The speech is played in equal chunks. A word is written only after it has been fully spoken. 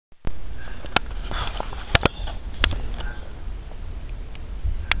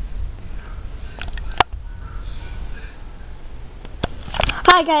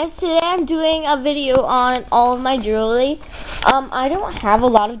Hi guys, today I'm doing a video on all of my jewelry. I don't have a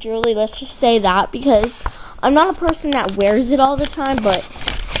lot of jewelry, let's just say that, because I'm not a person that wears it all the time, but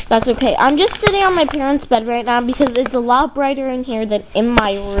that's okay. I'm just sitting on my parents' bed right now because it's a lot brighter in here than in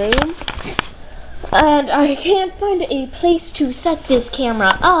my room. And I can't find a place to set this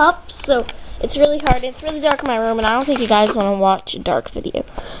camera up, so it's really hard. It's really dark in my room, and I don't think you guys want to watch a dark video.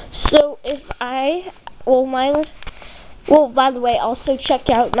 So by the way, also check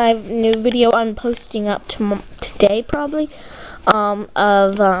out my new video I'm posting up today, probably, oh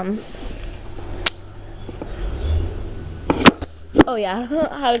yeah,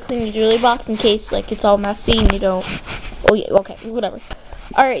 how to clean your jewelry box in case, like, it's all messy and you don't, oh yeah, okay, whatever.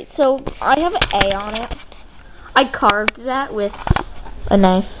 Alright, so I have an A on it. I carved that with a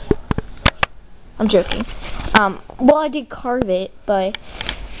knife. I'm joking. Well, I did carve it, but,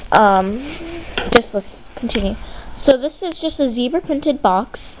 let's continue. So this is just a zebra printed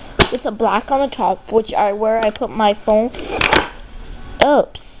box with a black on the top, where I put my phone.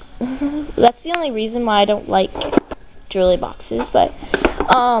 Oops. That's the only reason why I don't like jewelry boxes, but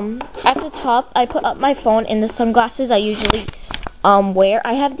at the top I put up my phone and the sunglasses I usually wear.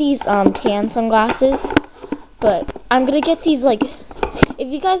 I have these tan sunglasses, but I'm gonna get these, like, if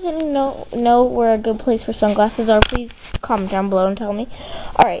you guys know where a good place for sunglasses are, please comment down below and tell me.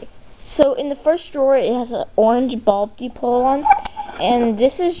 Alright. So in the first drawer, it has an orange bulb you pull on, and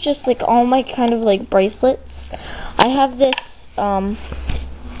this is just like all my kind of like bracelets. I have this let's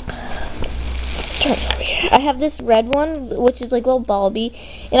turn it over here. I have this red one, which is like a little bulby,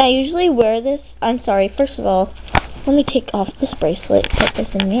 and I usually wear this. I'm sorry. First of all, let me take off this bracelet. Put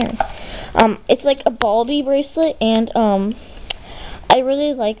this in there. It's like a bulby bracelet, and I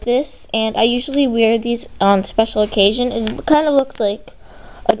really like this, and I usually wear these on special occasion. It kind of looks like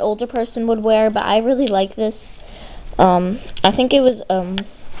an older person would wear, but I really like this. I think it was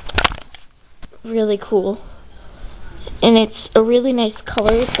really cool, and it's a really nice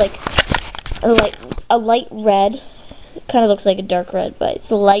color. It's like a light red. It kind of looks like a dark red, but it's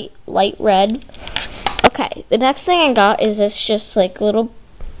a light red. Okay, the next thing I got is this just like little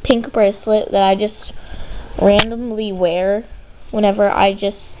pink bracelet that I just randomly wear whenever I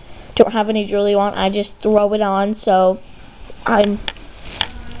just don't have any jewelry on. I just throw it on, so I'm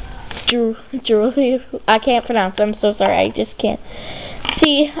jewerly. I can't pronounce it. I'm so sorry. I just can't.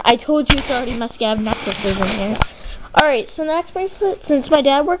 See, I told you it's already must have necklaces in here. Alright, so the next bracelet, since my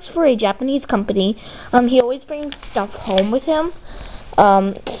dad works for a Japanese company, he always brings stuff home with him.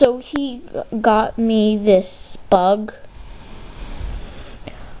 So he got me this bug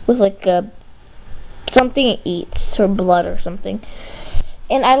with like something it eats, or blood or something.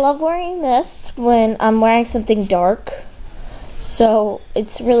 And I love wearing this when I'm wearing something dark. So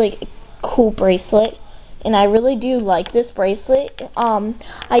it's really a cool bracelet, and I really do like this bracelet. I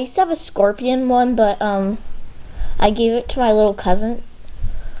used to have a scorpion one, but I gave it to my little cousin.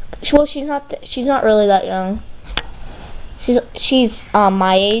 Well, she's not really that young. She's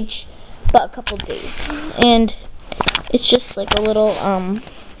my age, but a couple days, and it's just like a little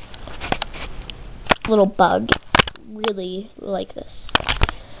bug. Really like this.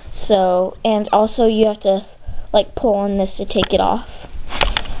 So, and also you have to like pull on this to take it off.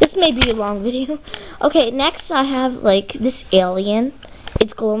 This may be a long video. Okay, next I have like this alien.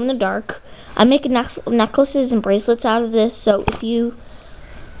 It's glow in the dark. I make necklaces and bracelets out of this, so if you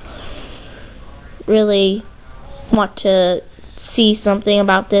really want to see something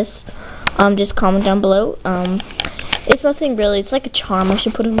about this, just comment down below. It's nothing really. It's like a charm. I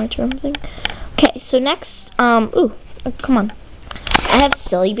should put in my charm thing. Okay, so next, ooh, come on. I have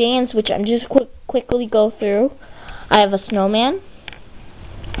silly bands, which I'm just quickly go through. I have a snowman,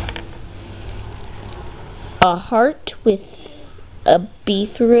 a heart with a bee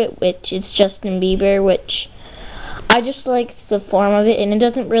through it, which is Justin Bieber, which I just like the form of it, and it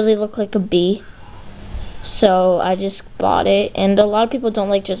doesn't really look like a bee, so I just bought it. And a lot of people don't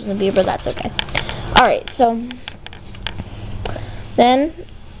like Justin Bieber, that's okay. Alright, so then,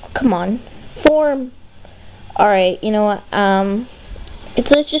 come on, form. Alright, you know what,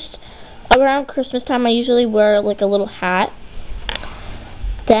 it's just around Christmas time I usually wear like a little hat.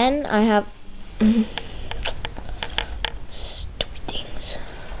 Then I have stupid things.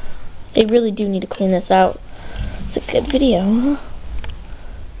 I really do need to clean this out. It's a good video.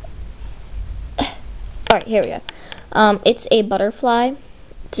 Alright, here we go. It's a butterfly.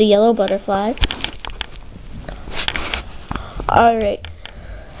 It's a yellow butterfly. Alright.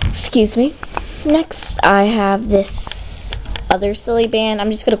 Excuse me. Next, I have this other silly band. I'm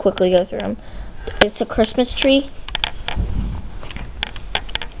just going to quickly go through them. It's a Christmas tree.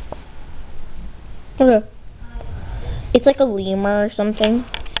 Okay. It's like a lemur or something.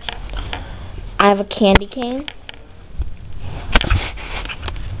 I have a candy cane.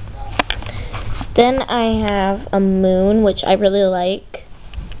 Then I have a moon, which I really like.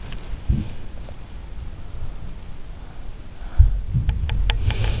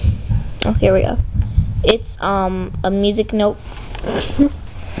 Oh, here we go. It's a music note.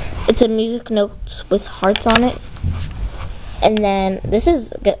 It's a music note with hearts on it. And then this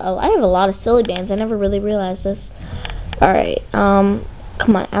is, I have a lot of silly bands. I never really realized this. Alright,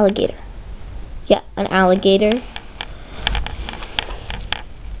 come on, alligator. Yeah, an alligator.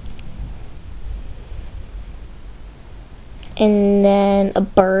 And then a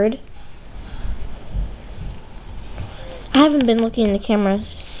bird. I haven't been looking in the camera to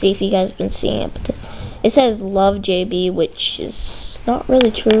see if you guys have been seeing it, but it says Love JB, which is not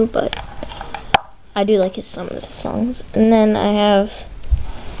really true, but I do like some of his songs. And then I have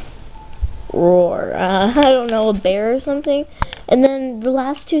Roar. I don't know, a bear or something. And then the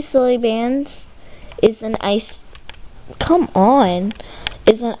last two silly bands is an ice. Come on,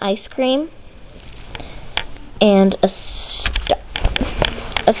 is an ice cream and a star.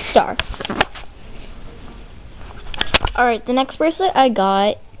 A star. Alright, the next bracelet I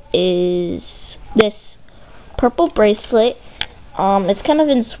got is this purple bracelet. It's kind of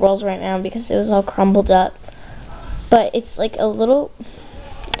in swirls right now because it was all crumbled up. But it's like a little,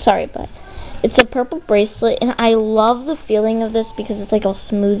 sorry, but it's a purple bracelet, and I love the feeling of this because it's like all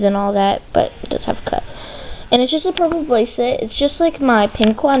smooth and all that, but it does have a cut. And it's just a purple bracelet. It's just like my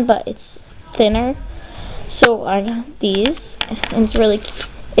pink one, but it's thinner. So I got these, and it's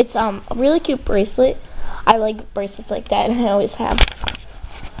a really cute bracelet. I like bracelets like that, and I always have.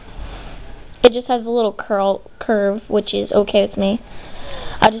 It just has a little curve, which is okay with me.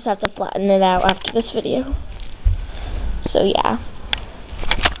 I just have to flatten it out after this video. So yeah.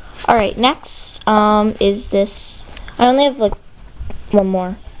 Alright, next is this. I only have like one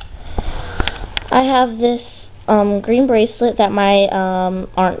more. I have this green bracelet that my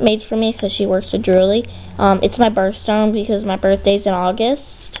aunt made for me because she works at Jewerly. It's my birthstone because my birthday's in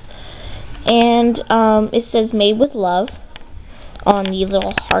August. And it says made with love on the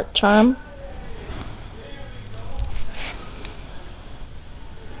little heart charm.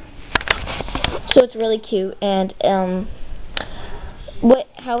 So it's really cute, and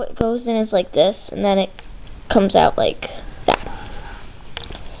how it goes in is like this, and then it comes out like that.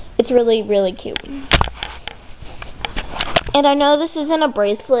 It's really, really cute. And I know this isn't a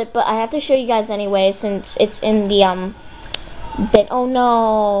bracelet, but I have to show you guys anyway since it's in the bit. Oh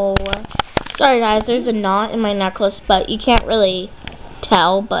no. Sorry guys, there's a knot in my necklace, but you can't really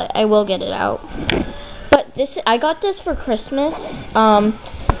tell, but I will get it out. But this, I got this for Christmas.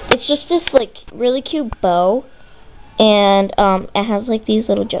 It's just this like really cute bow, and it has like these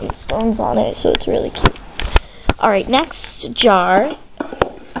little gemstones on it, so it's really cute. Alright, next jar.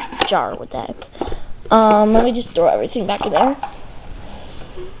 What the heck? Let me just throw everything back in there.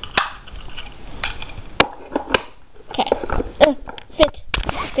 Okay. Fit.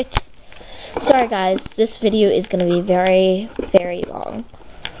 Sorry guys, this video is going to be very, very long.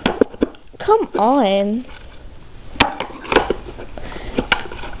 Come on.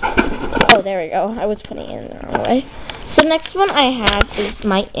 Oh, there we go. I was putting it in the wrong way. So next one I have is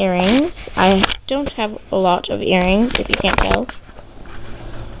my earrings. I don't have a lot of earrings, if you can't tell.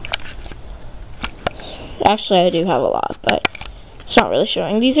 Actually, I do have a lot, but it's not really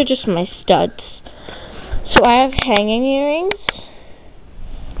showing. These are just my studs. So I have hanging earrings.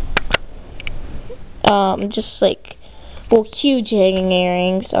 Just like, well, huge hanging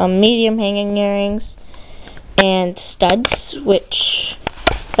earrings, medium hanging earrings, and studs, which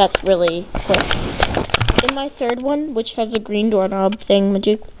that's really quick. In my third one, which has a green doorknob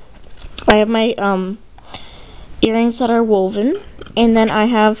thingamajig, I have my earrings that are woven, and then I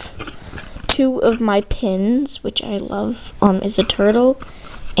have two of my pins, which I love, is a turtle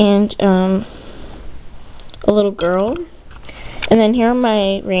and a little girl. And then here are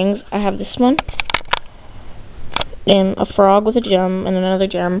my rings. I have this one, and a frog with a gem and another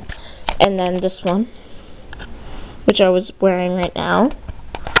gem, and then this one, which I was wearing right now.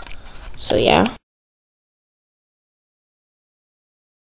 So yeah.